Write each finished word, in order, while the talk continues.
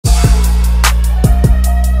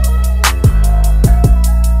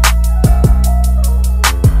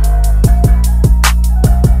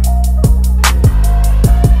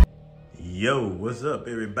What's up,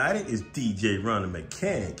 everybody? It's DJ Ron the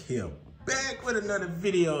Mechanic here, back with another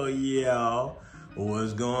video, y'all.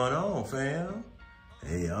 What's going on, fam?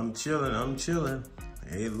 Hey, I'm chilling.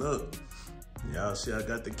 Hey, look, y'all see I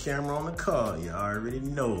got the camera on the car. Y'all already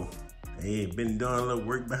know. Hey, been doing a little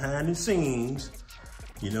work behind the scenes,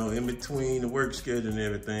 you know, in between the work schedule and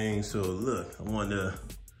everything. So look, I wanted to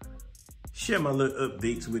share my little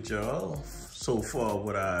updates with y'all so far,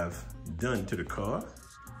 what I've done to the car.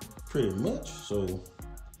 Pretty much. So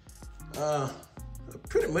I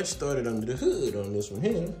pretty much started under the hood on this one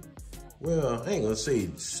here. Well, I ain't gonna say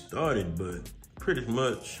started, but pretty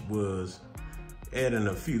much was adding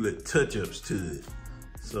a few little touch-ups to it.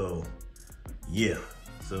 So yeah,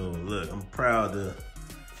 so look, I'm proud to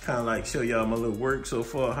kind of like show y'all my little work so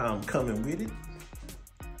far, how I'm coming with it.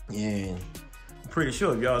 And I'm pretty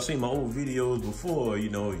sure if y'all seen my old videos before, you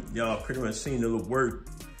know, y'all pretty much seen the little work,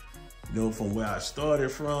 you know, from where I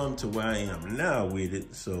started from to where I am now with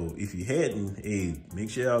it. So if you hadn't, hey, make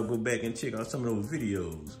sure y'all go back and check out some of those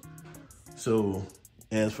videos. So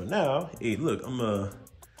as for now, hey, look, I'm gonna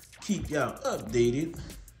keep y'all updated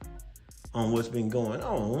on what's been going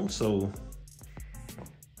on. So,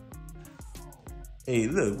 hey,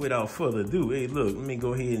 look, without further ado, hey, look, let me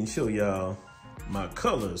go ahead and show y'all my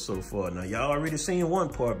colors so far. Now, y'all already seen one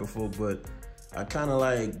part before, but I kind of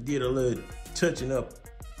like did a little touching up,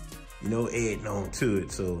 you know, adding on to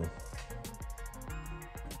it. So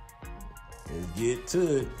let's get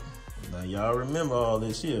to it. Now y'all remember all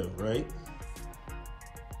this here, right?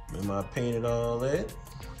 Remember I painted all that?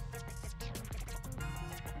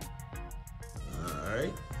 All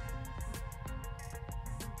right.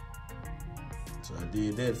 So I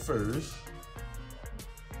did that first.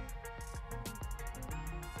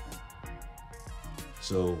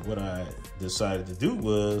 So what I decided to do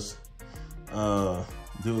was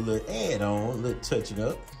do a little add-on, a little touching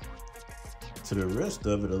up to the rest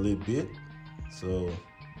of it a little bit. So,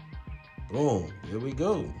 boom, there we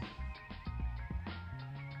go.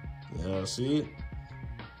 Y'all see it?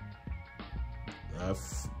 I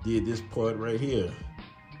did this part right here.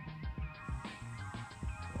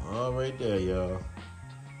 All right there, y'all.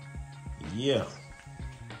 Yeah.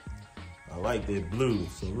 I like that blue.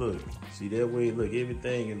 So look, see that way, look,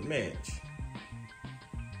 everything can match.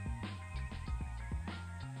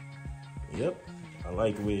 Yep, I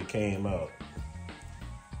like the way it came out.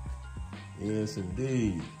 Yes,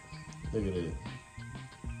 indeed. Look at that.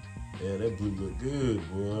 Yeah, that blue look good,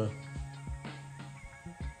 boy.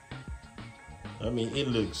 I mean, it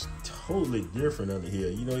looks totally different under here.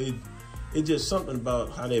 You know, it's just something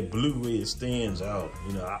about how that blue way it stands out.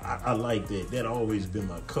 You know, I like that. That always been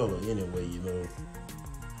my color anyway, you know.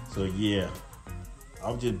 So yeah.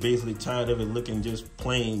 I'm just basically tired of it looking just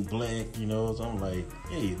plain black, you know, so I'm like,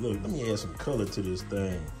 hey, look, let me add some color to this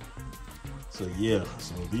thing. So yeah,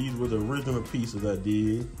 so these were the original pieces I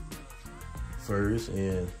did first,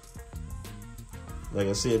 and like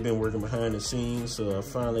I said, been working behind the scenes, so I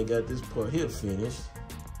finally got this part here finished.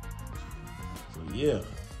 So yeah,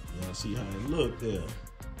 y'all see how it looked there.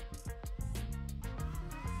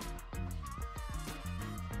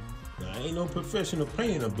 Now, I ain't no professional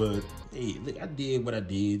painter, but hey, look, I did what I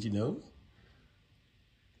did, you know.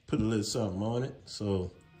 Put a little something on it.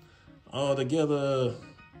 So, all together,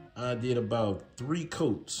 I did about 3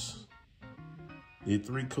 coats. Did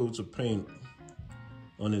 3 coats of paint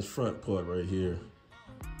on this front part right here.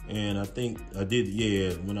 And I think I did,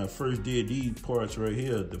 yeah, when I first did these parts right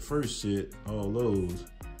here, the first set, all those,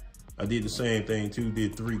 I did the same thing too,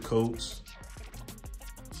 did 3 coats.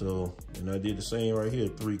 So, and I did the same right here,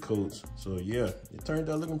 3 coats. So yeah, it turned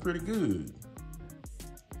out looking pretty good.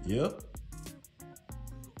 Yep.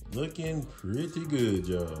 Looking pretty good,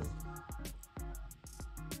 y'all.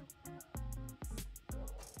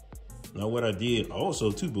 Now what I did also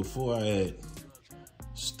too, before I had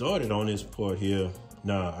started on this part here,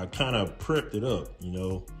 now I kind of prepped it up, you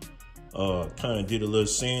know. Kind of did a little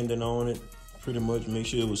sanding on it, pretty much make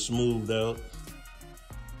sure it was smoothed out.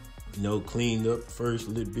 You know, cleaned up first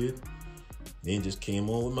a little bit, then just came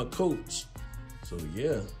on with my coats. So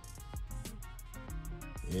yeah,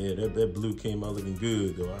 that blue came out looking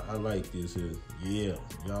good though. I like this here. Yeah,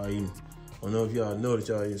 y'all even, I don't know if y'all noticed,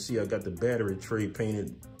 y'all even see I got the battery tray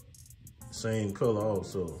painted same color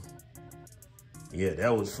also. Yeah,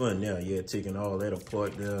 that was fun now. Yeah, taking all that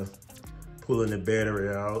apart there, pulling the battery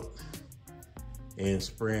out and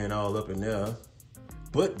spraying all up in there.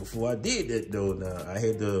 But before I did that though, now I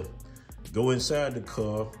had to go inside the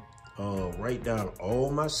car, write down all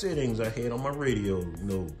my settings I had on my radio,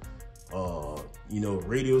 you know,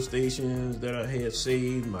 radio stations that I had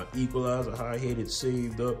saved, my equalizer, how I had it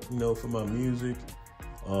saved up, you know, for my music,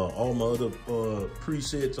 all my other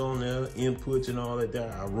presets on there, inputs and all that.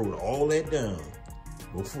 I wrote all that down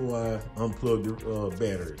before I unplugged the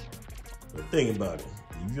battery. But think about it.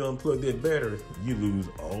 If you unplug that battery, you lose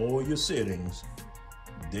all your settings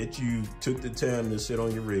that you took the time to set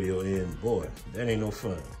on your radio, and boy, that ain't no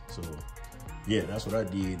fun. So yeah, that's what I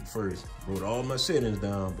did first. Wrote all my settings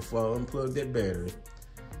down before I unplugged that battery.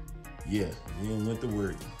 Yeah, then went to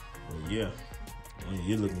work. But yeah,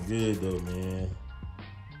 you're looking good though, man.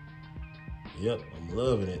 Yep, I'm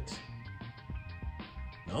loving it.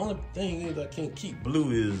 The only thing is I can't keep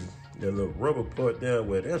blue is that little rubber part there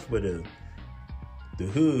where that's where the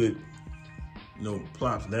hood, you know,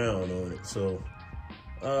 plops down on it. So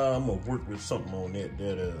I'm gonna work with something on that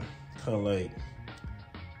kind of like,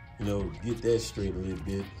 you know, get that straight a little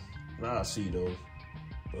bit. I'll see though.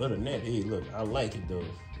 But other than that, hey, look, I like it though.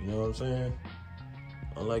 You know what I'm saying?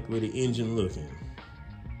 I like where the engine looking.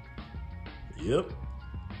 Yep.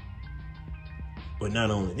 But not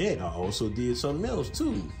only that, I also did something else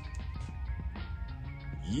too.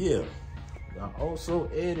 Yeah, I also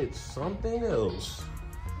added something else.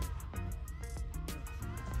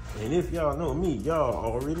 And if y'all know me, y'all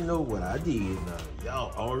already know what I did. Now,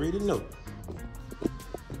 y'all already know.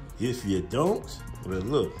 If you don't, well,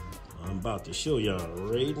 look, I'm about to show y'all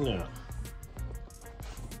right now.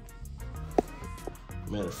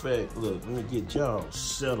 Matter of fact, look, let me get y'all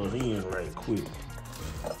settled in right quick,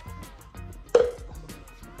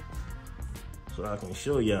 so I can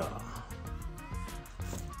show y'all.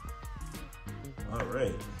 All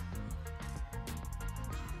right,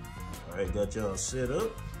 got y'all set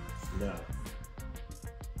up. Now,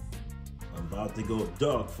 I'm about to go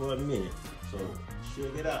dark for a minute, so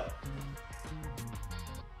check it out.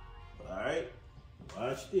 All right,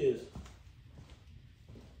 watch this.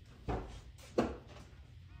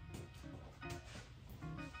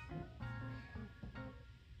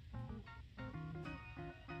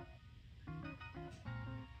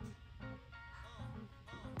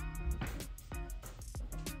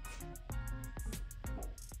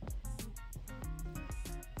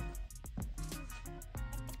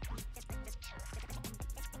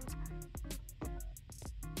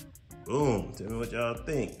 Boom, tell me what y'all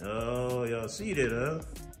think. Oh, y'all see that, huh?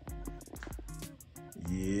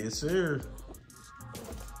 Yes, sir.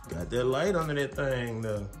 Got that light under that thing,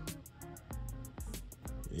 though.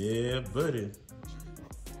 Yeah, buddy.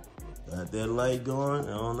 Got that light going.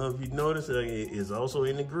 I don't know if you noticed, it's also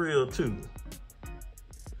in the grill, too.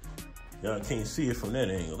 Y'all can't see it from that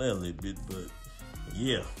angle, that little bit, but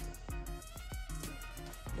yeah.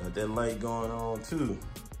 Got that light going on, too.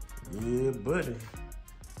 Yeah, buddy.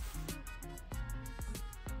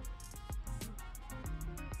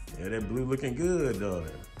 Yeah, that blue looking good, don't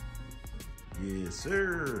it? Yes,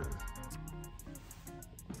 sir.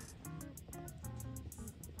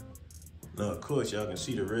 Now, of course, y'all can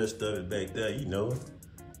see the rest of it back there, you know.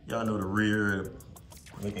 Y'all know the rear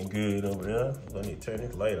looking good over there. Let me turn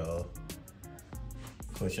this light off.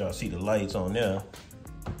 Of course, y'all see the lights on there.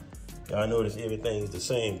 Y'all notice everything's the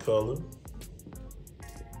same color.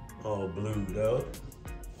 All blued out.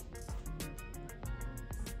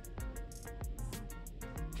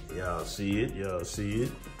 Y'all see it, y'all see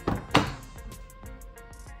it.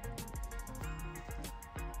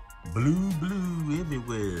 Blue, blue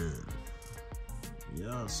everywhere.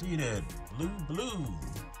 Y'all see that? Blue, blue.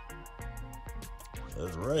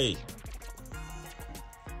 That's right.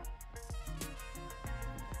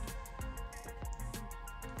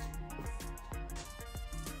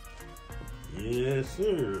 Yes,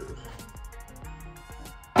 sir.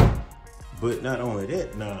 But not only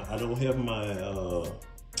that, now I don't have my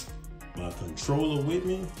my controller with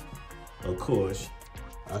me. Of course,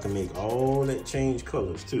 I can make all that change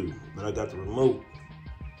colors too, but I got the remote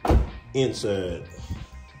inside.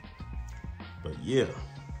 But yeah,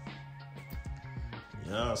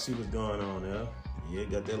 y'all see what's going on now. Yeah,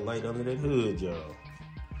 got that light under that hood, y'all.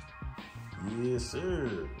 Yes,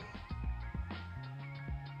 sir.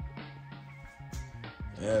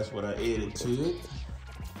 That's what I added to it.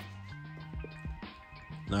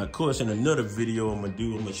 Now, of course, in another video I'm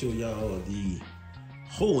gonna show y'all the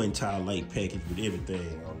whole entire light package with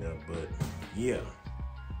everything on there. But yeah,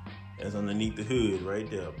 that's underneath the hood right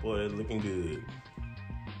there. Boy, that's looking good.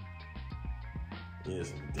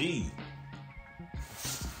 Yes, indeed.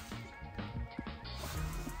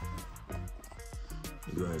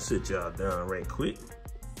 I'm gonna sit y'all down right quick.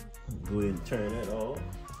 Go ahead and turn that off.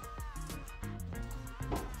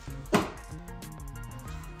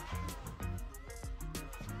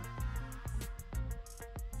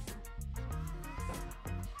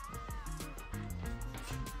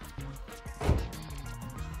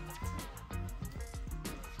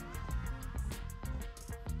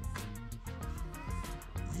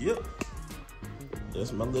 Yep.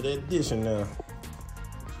 That's my little addition now.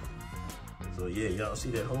 So yeah, y'all see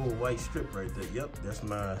that whole white strip right there? Yep, that's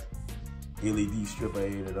my LED strip I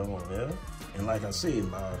added on there. And like I said,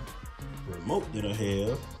 my remote that I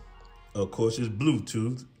have, of course, is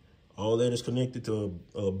Bluetooth. All that is connected to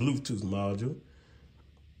a Bluetooth module.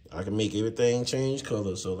 I can make everything change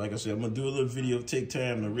color. So like I said, I'm gonna do a little video, take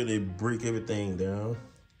time to really break everything down.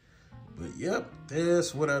 But yep,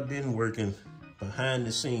 that's what I've been working behind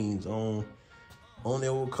the scenes on the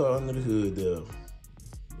old car under the hood there.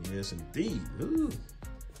 Yes, indeed. Ooh,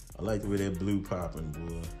 I like the way that blue popping,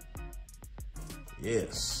 boy.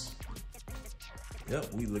 Yes.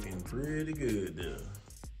 Yep, we looking pretty good there.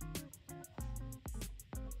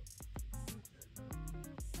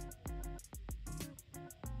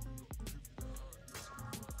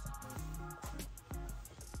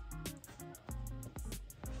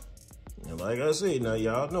 And like I said, now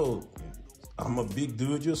y'all know, I'm a big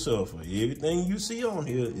do-it-yourselfer. Everything you see on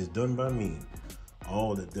here is done by me.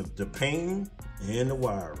 All the painting and the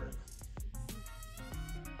wiring.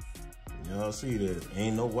 Y'all see that?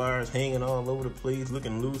 Ain't no wires hanging all over the place,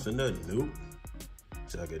 looking loose or nothing. Nope.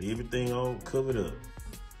 So I got everything all covered up.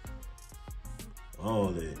 All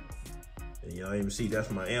that. And y'all even see that's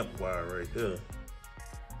my amp wire right there.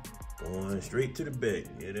 Going straight to the back.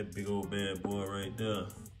 Yeah, that big old bad boy right there.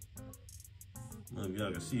 I don't know if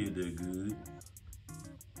y'all can see it there good.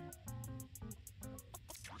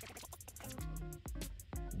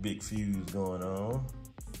 Big fuse going on.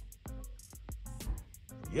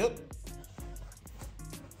 Yep.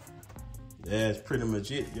 That's pretty much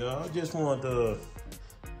it, y'all. Just want to,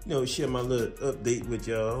 share my little update with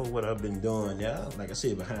y'all, what I've been doing, y'all. Like I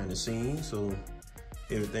said, behind the scenes, so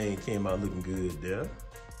everything came out looking good there.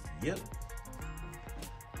 Yep.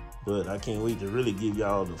 But I can't wait to really give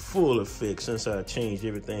y'all the full effect since I changed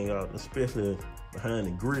everything out, especially behind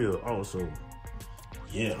the grill also.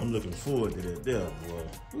 Yeah, I'm looking forward to that there, boy.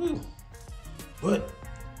 Woo. But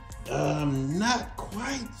I'm not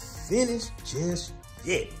quite finished just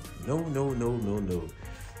yet. No.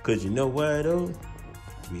 Cause you know why though?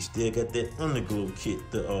 We still got that underglow kit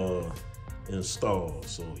to install.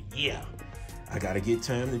 So yeah, I gotta get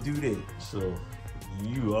time to do that. So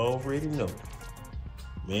you already know.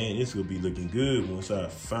 Man, this will be looking good once I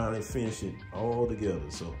finally finish it all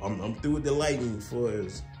together. So I'm through with the lighting for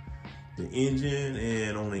as the engine,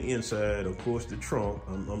 and on the inside, of course, the trunk.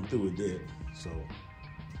 I'm through with that. So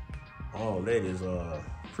all that is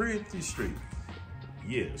pretty straight.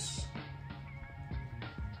 Yes.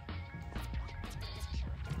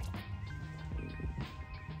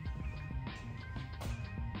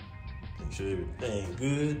 Make sure everything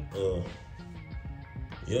good.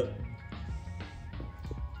 Yep.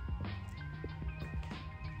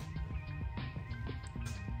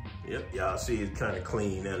 Yep, y'all see it's kind of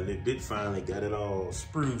clean now a little bit. Finally got it all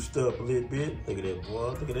spruced up a little bit. Look at that,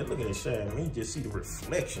 boy. Look at that shine. I mean, you just see the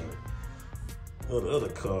reflection of the other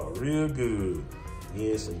car. Real good.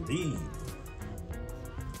 Yes, indeed.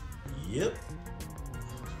 Yep.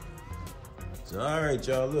 So, all right,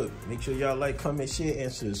 y'all, look. Make sure y'all like, comment, share, and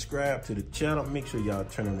subscribe to the channel. Make sure y'all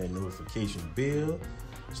turn on that notification bell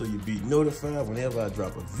so you'll be notified whenever I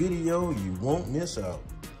drop a video. You won't miss out.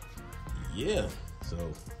 Yeah.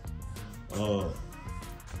 So,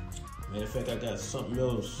 matter of fact, I got something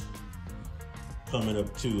else coming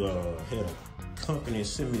up too. Had a company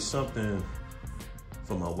send me something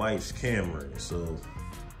for my wife's camera. So,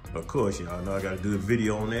 of course, y'all know I got to do a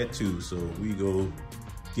video on that too. So we go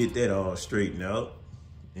get that all straightened out.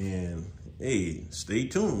 And hey, stay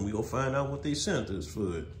tuned. We gonna find out what they sent us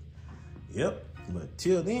for it. Yep. But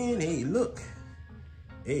till then, hey, look.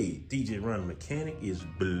 Hey, DJ Ron Mechanic is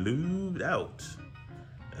blued out.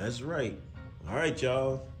 That's right. All right,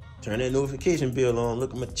 y'all. Turn that notification bell on.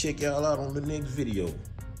 Look, I'm gonna check y'all out on the next video.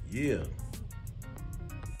 Yeah.